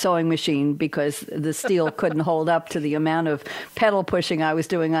Sears sewing machine because the steel couldn't hold up to the amount of pedal pushing I was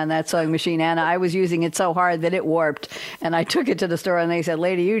doing on that sewing machine. Anna, I was using it so hard that it warped, and I took it to the store, and they said,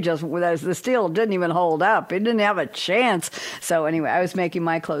 "Lady, the steel didn't even hold up. It didn't have a chance." So anyway, I was making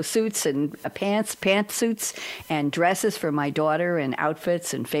my clothes suits and pantsuits and dresses for my daughter and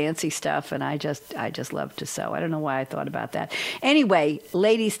outfits and fancy stuff, and I just love to sew. I don't know why I thought about that. Anyway,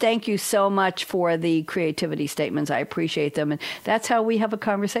 ladies, thank you so much for the creativity statements. I appreciate them. And that's how we have a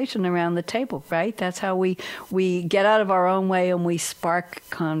conversation around the table, right? That's how we get out of our own way and we spark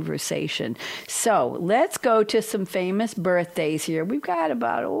conversation. So let's go to some famous birthdays here. We've got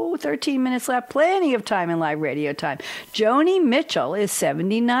about 13 minutes left. Plenty of time in live radio time. Joni Mitchell is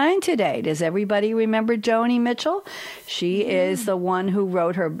 79 today. Does everybody remember Joni Mitchell? She is the one who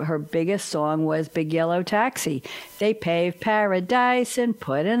wrote her biggest song was Big Yellow Taxi. They paved paradise and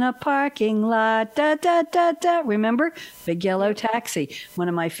put in a parking lot. Da, da, da, da. Remember? Big Yellow Taxi. One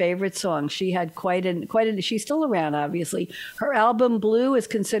of my favorite songs. She had she's still around, obviously. Her album Blue is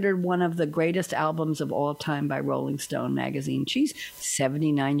considered one of the greatest albums of all time by Rolling Stone magazine. She's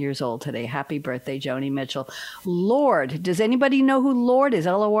 79 years old today. Happy birthday, Joni Mitchell. Lorde. Does anybody know who Lorde is?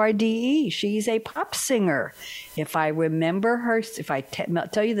 Lorde. She's a pop singer. If I remember her, if I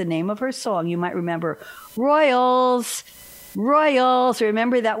tell you the name of her song, you might remember Royals.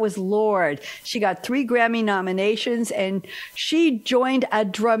 Remember, that was Lorde. She got 3 Grammy nominations, and she joined a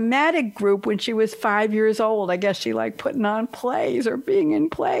dramatic group when she was 5 years old. I guess she liked putting on plays or being in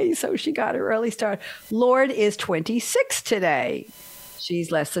plays, so she got her early start. Lorde is 26 today.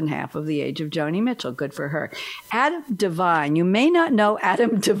 She's less than half of the age of Joni Mitchell. Good for her. Adam Devine. You may not know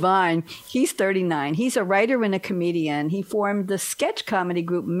Adam Devine. He's 39. He's a writer and a comedian. He formed the sketch comedy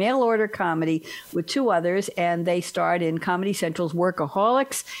group Mail Order Comedy with 2 others, and they starred in Comedy Central's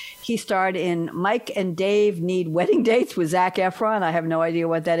Workaholics. He starred in Mike and Dave Need Wedding Dates with Zac Efron. I have no idea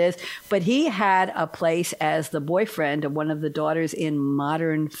what that is. But he had a place as the boyfriend of one of the daughters in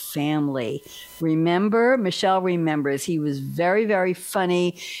Modern Family. Remember? Michelle remembers. He was very, very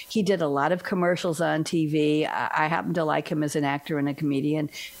funny. He did a lot of commercials on TV. I happen to like him as an actor and a comedian.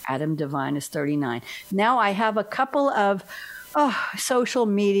 Adam Devine is 39. Now I have a couple of social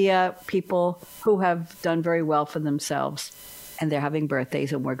media people who have done very well for themselves, and they're having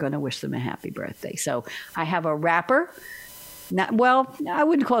birthdays, and we're going to wish them a happy birthday. So I have a rapper. I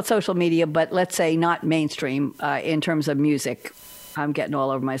wouldn't call it social media, but let's say not mainstream in terms of music. I'm getting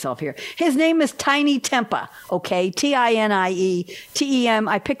all over myself here. His name is Tiny Tempa, okay? TinieTem.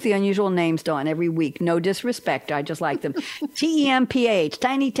 I pick the unusual names, Dawn, every week. No disrespect. I just like them. TEMPH,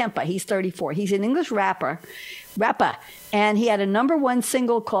 Tiny Tempa. He's 34. He's an English rapper. And he had a number 1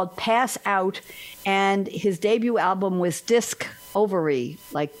 single called Pass Out. And his debut album was Disc Ovary,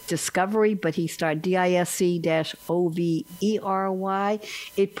 like Discovery, but he starred DISC-OVERY.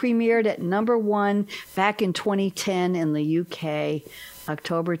 It premiered at number 1 back in 2010 in the UK,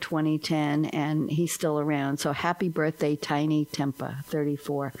 October 2010, and he's still around. So happy birthday, Tiny Tempa,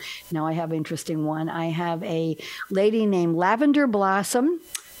 34. Now I have an interesting one. I have a lady named Lavender Blossom.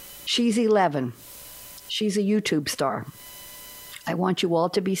 She's 11. She's a YouTube star. I want you all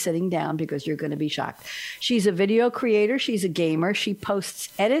to be sitting down because you're going to be shocked. She's a video creator. She's a gamer. She posts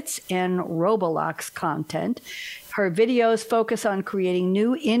edits and Roblox content. Her videos focus on creating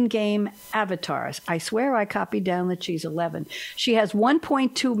new in-game avatars. I swear I copied down that she's 11. She has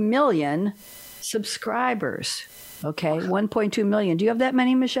 1.2 million subscribers. Okay, 1.2 million. Do you have that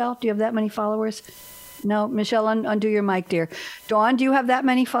many, Michelle? Do you have that many followers? No, Michelle, undo your mic, dear. Dawn, do you have that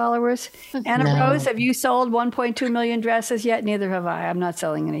many followers? Anna No. Rose, have you sold 1.2 million dresses yet? Neither have I. I'm not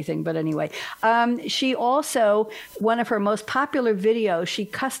selling anything, but anyway. She also, one of her most popular videos, she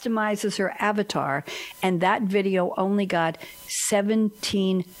customizes her avatar, and that video only got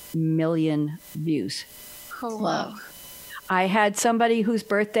 17 million views. Oh, wow. I had somebody whose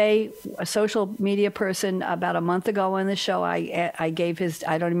birthday, a social media person, about a month ago on the show. I gave his,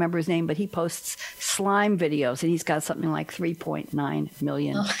 I don't remember his name, but he posts slime videos, and he's got something like 3.9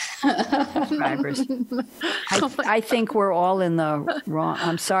 million subscribers. I think we're all in the wrong.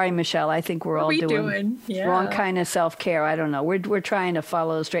 I'm sorry, Michelle. I think we're all doing wrong kind of self-care. I don't know. We're trying to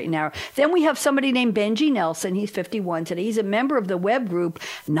follow the straight and narrow. Then we have somebody named Benji Nelson. He's 51 today. He's a member of the web group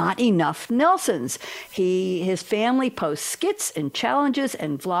Not Enough Nelsons. His family posts skits and challenges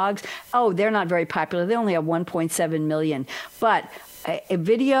and vlogs. Oh, they're not very popular. They only have 1.7 million. But a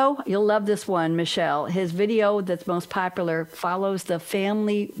video, you'll love this one, Michelle. His video that's most popular follows the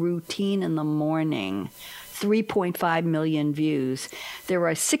family routine in the morning. 3.5 million views. There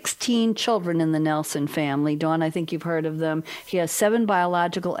are 16 children in the Nelson family. Dawn, I think you've heard of them. He has 7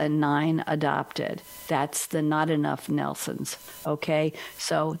 biological and 9 adopted. That's the Not Enough Nelsons. Okay?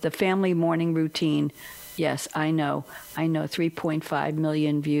 So the family morning routine. Yes, I know. 3.5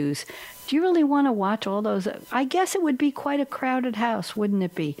 million views. Do you really want to watch all those? I guess it would be quite a crowded house, wouldn't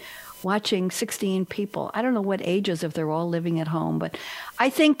it be? Watching 16 people. I don't know what ages if they're all living at home, but I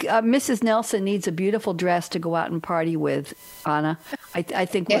think Mrs. Nelson needs a beautiful dress to go out and party with, Anna. I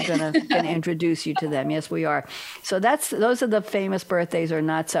think we're going to introduce you to them. Yes, we are. So those are the famous birthdays or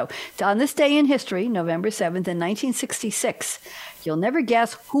not so. On this day in history, November 7th in 1966, you'll never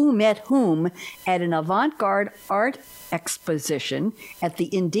guess who met whom at an avant-garde art exposition at the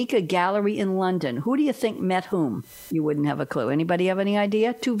Indica Gallery in London. Who do you think met whom? You wouldn't have a clue. Anybody have any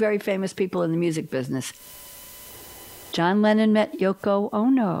idea? 2 very famous people in the music business. John Lennon met Yoko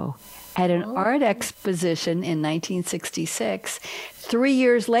Ono at an art exposition in 1966. 3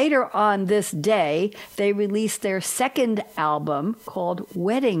 years later on this day, they released their second album called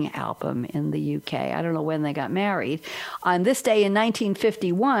Wedding Album in the UK. I don't know when they got married. On this day in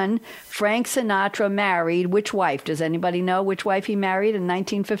 1951, Frank Sinatra married which wife? Does anybody know which wife he married in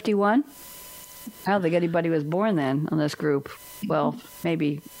 1951? I don't think anybody was born then on this group. Well,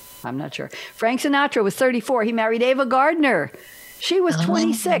 maybe, I'm not sure. Frank Sinatra was 34. He married Ava Gardner. She was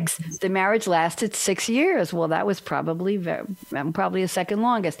 26. The marriage lasted 6 years. Well, that was probably a second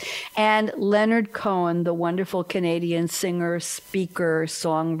longest. And Leonard Cohen, the wonderful Canadian singer, speaker,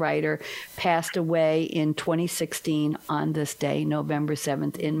 songwriter, passed away in 2016 on this day, November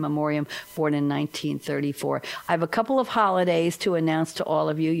 7th, in memoriam, born in 1934. I have a couple of holidays to announce to all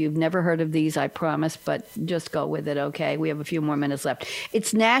of you. You've never heard of these, I promise, but just go with it, okay? We have a few more minutes left.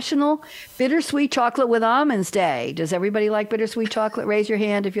 It's National Bittersweet Chocolate with Almonds Day. Does everybody like bittersweet chocolate? Raise your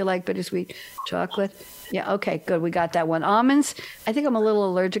hand if you like bittersweet chocolate. Yeah, okay, good. We got that one. Almonds. I think I'm a little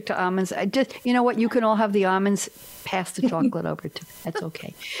allergic to almonds. You know what? You can all have the almonds. Pass the chocolate over to. That's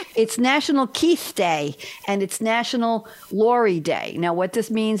okay. It's National Keith Day, and it's National Lori Day. Now, what this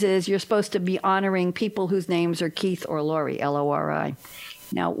means is you're supposed to be honoring people whose names are Keith or Lori, Lori.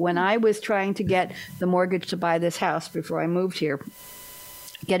 Now, when I was trying to get the mortgage to buy this house before I moved here,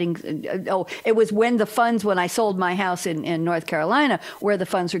 it was when I sold my house in North Carolina, where the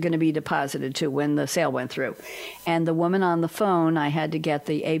funds were going to be deposited to when the sale went through. And the woman on the phone, I had to get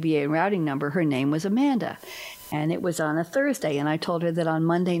the ABA routing number. Her name was Amanda. And it was on a Thursday. And I told her that on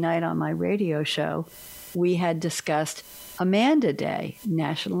Monday night on my radio show, we had discussed Amanda Day,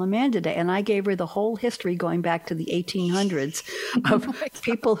 National Amanda Day. And I gave her the whole history going back to the 1800s of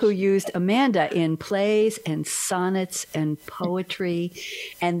people who used Amanda in plays and sonnets and poetry.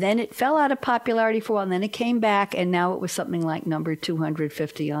 And then it fell out of popularity for a while, and then it came back, and now it was something like number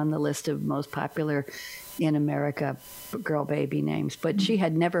 250 on the list of most popular in America girl baby names, but she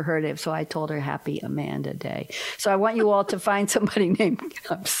had never heard of it, so I told her Happy Amanda Day. So I want you all to find somebody named,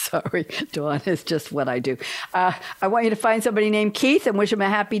 I'm sorry, Dawn, it's just what I do. I want you to find somebody named Keith and wish him a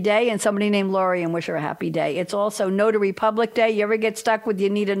happy day, and somebody named Lori and wish her a happy day. It's also Notary Public Day. You ever get stuck with you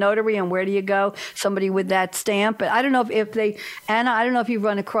need a notary, and where do you go? Somebody with that stamp. But I don't know Anna, I don't know if you've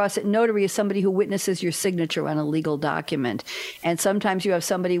run across it. Notary is somebody who witnesses your signature on a legal document. And sometimes you have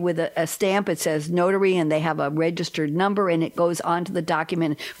somebody with a stamp. It says notary, and they have a registered number, and it goes onto the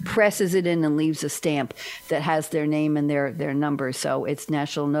document, presses it in, and leaves a stamp that has their name and their number. So it's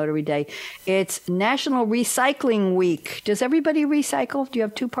National Notary Day. It's National Recycling Week. Does everybody recycle? Do you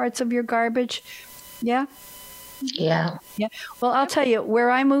have 2 parts of your garbage? Yeah? Yeah. Yeah. Well, I'll tell you, where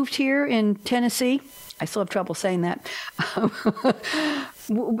I moved here in Tennessee, I still have trouble saying that.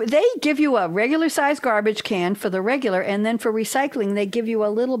 They give you a regular size garbage can for the regular, and then for recycling, they give you a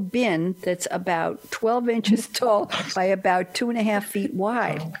little bin that's about 12 inches tall by about 2.5 feet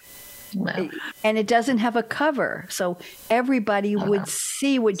wide. Wow. And it doesn't have a cover, so everybody would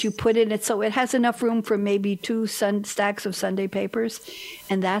see what you put in it. So it has enough room for maybe 2 stacks of Sunday papers,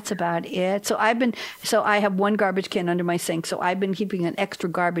 and that's about it. So I have 1 garbage can under my sink. So I've been keeping an extra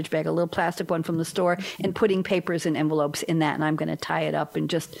garbage bag, a little plastic one from the store, and putting papers and envelopes in that. And I'm going to tie it up, and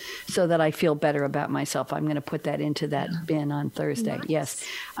just so that I feel better about myself, I'm going to put that into that bin on Thursday. Nice. Yes,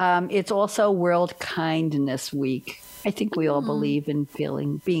 it's also World Kindness Week. I think we all believe in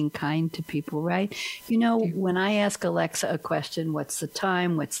being kind to people, right? You know, when I ask Alexa a question, what's the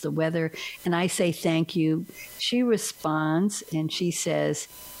time, what's the weather, and I say thank you, she responds and she says,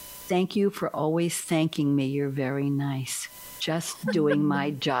 thank you for always thanking me. You're very nice. Just doing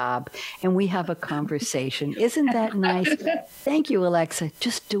my job. And we have a conversation. Isn't that nice? Thank you, Alexa.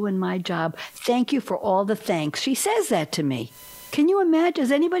 Just doing my job. Thank you for all the thanks. She says that to me. Can you imagine?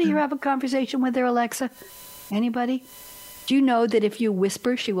 Does anybody here have a conversation with their Alexa? Anybody? Do you know that if you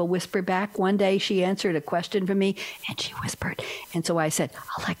whisper, she will whisper back? One day she answered a question for me, and she whispered. And so I said,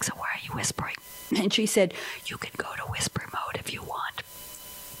 Alexa, why are you whispering? And she said, you can go to whisper mode if you want.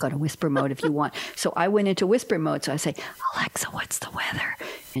 Go to whisper mode if you want. So I went into whisper mode. So I say, Alexa, what's the weather?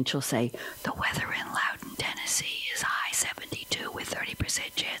 And she'll say, the weather in Loudon, Tennessee is high 72 with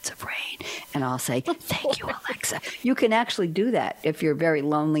 30% chance of rain. And I'll say, thank you, Alexa. You can actually do that if you're very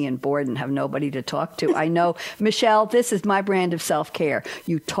lonely and bored and have nobody to talk to. I know, Michelle, this is my brand of self-care.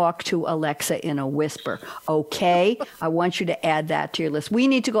 You talk to Alexa in a whisper. Okay? I want you to add that to your list. We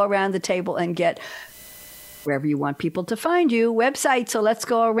need to go around the table and get wherever you want people to find you, website. So let's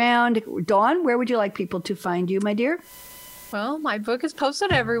go around. Dawn, where would you like people to find you, my dear? Well, my book is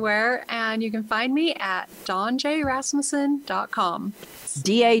posted everywhere, and you can find me at dawnjrasmussen.com.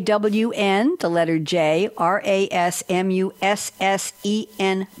 DAWN, the letter J,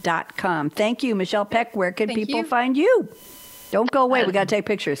 RASMUSSEN.com. Thank you, Michelle Peck. Where can people find you? Don't go away. We got to take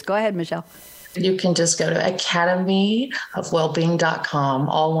pictures. Go ahead, Michelle. You can just go to academyofwellbeing.com,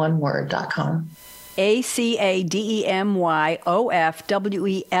 all one word.com.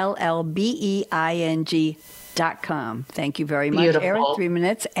 ACADEMYOFWELLBEING.com. Thank you very much, Beautiful. Erin. 3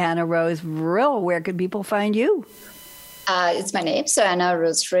 minutes. Anna Rose Rill, where can people find you? It's my name, so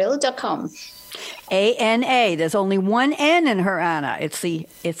AnnaRoseRill.com. ANA. There's only one N in her, Anna. It's the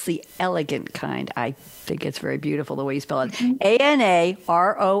elegant kind. I think it's very beautiful the way you spell it.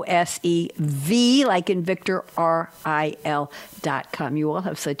 ANAROSEV, like in Victor, RIL.com. You all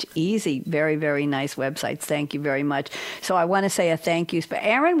have such easy, very, very nice websites. Thank you very much. So I want to say a thank you. But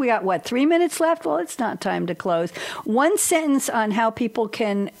Aaron, we got, 3 minutes left? Well, it's not time to close. One sentence on how people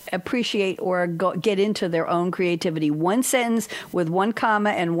can appreciate or get into their own creativity. One sentence with 1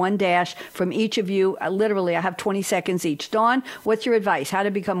 comma and 1 dash from each of you. Literally, I have 20 seconds each. Dawn, what's your advice? How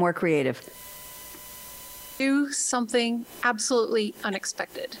to become more creative? Do something absolutely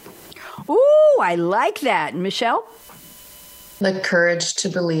unexpected. Ooh, I like that. Michelle? The courage to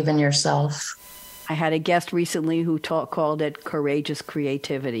believe in yourself. I had a guest recently who called it courageous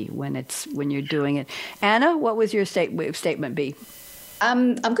creativity when you're doing it. Anna, what was your statement be?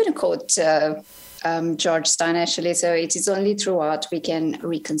 I'm going to quote Georgetown, actually. So it is only through art we can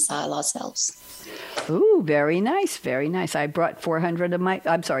reconcile ourselves. Ooh, very nice, very nice. I brought 200 of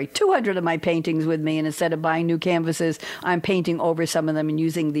my paintings with me, and instead of buying new canvases, I'm painting over some of them and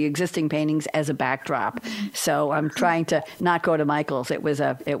using the existing paintings as a backdrop. So I'm trying to not go to Michael's. It was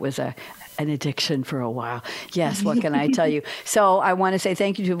an addiction for a while. Yes, what can I tell you? So I want to say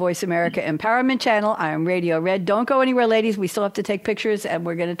thank you to Voice America Empowerment Channel. I am Radio Red. Don't go anywhere, ladies. We still have to take pictures, and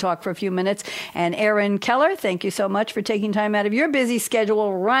we're going to talk for a few minutes. And Aaron Keller, thank you so much for taking time out of your busy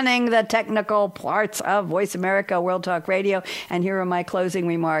schedule running the technical parts of Voice America World Talk Radio. And here are my closing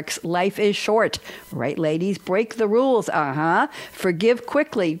remarks. Life is short. Right, ladies? Break the rules. Forgive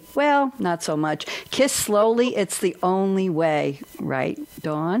quickly. Well, not so much. Kiss slowly. It's the only way. Right,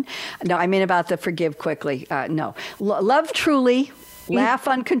 Dawn? No, I mean about the forgive quickly. No. Love truly. Laugh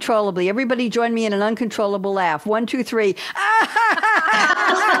uncontrollably. Everybody join me in an uncontrollable laugh. 1, 2, 3.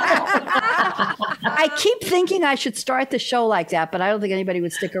 I keep thinking I should start the show like that, but I don't think anybody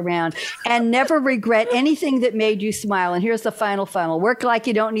would stick around. And never regret anything that made you smile. And here's the final. Work like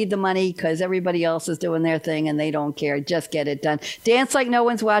you don't need the money because everybody else is doing their thing and they don't care. Just get it done. Dance like no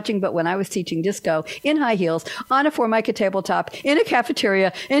one's watching. But when I was teaching disco in high heels, on a Formica tabletop, in a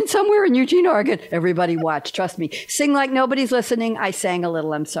cafeteria, in somewhere in Eugene, Oregon, everybody watched. Trust me. Sing like nobody's listening. I sang a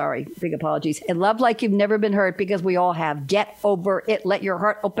little. I'm sorry. Big apologies. And love like you've never been hurt because we all have. Get over it. Let your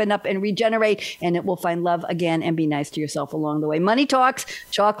heart open up and regenerate, and it will find love again, and be nice to yourself along the way. Money talks,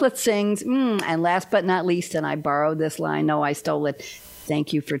 chocolate sings, and last but not least, and I borrowed this line. No, I stole it.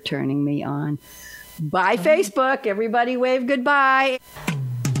 Thank you for turning me on. Bye, Facebook. Everybody wave goodbye.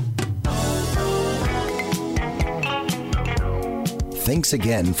 Thanks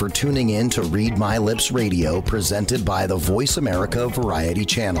again for tuning in to Read My Lips Radio, presented by the Voice America Variety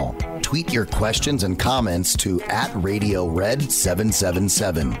Channel. Tweet your questions and comments to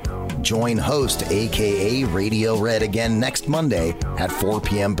 @RadioRed777. Join host, a.k.a. Radio Red, again next Monday at 4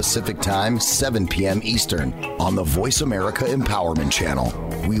 p.m. Pacific Time, 7 p.m. Eastern on the Voice America Empowerment Channel.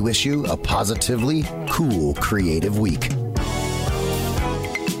 We wish you a positively cool, creative week.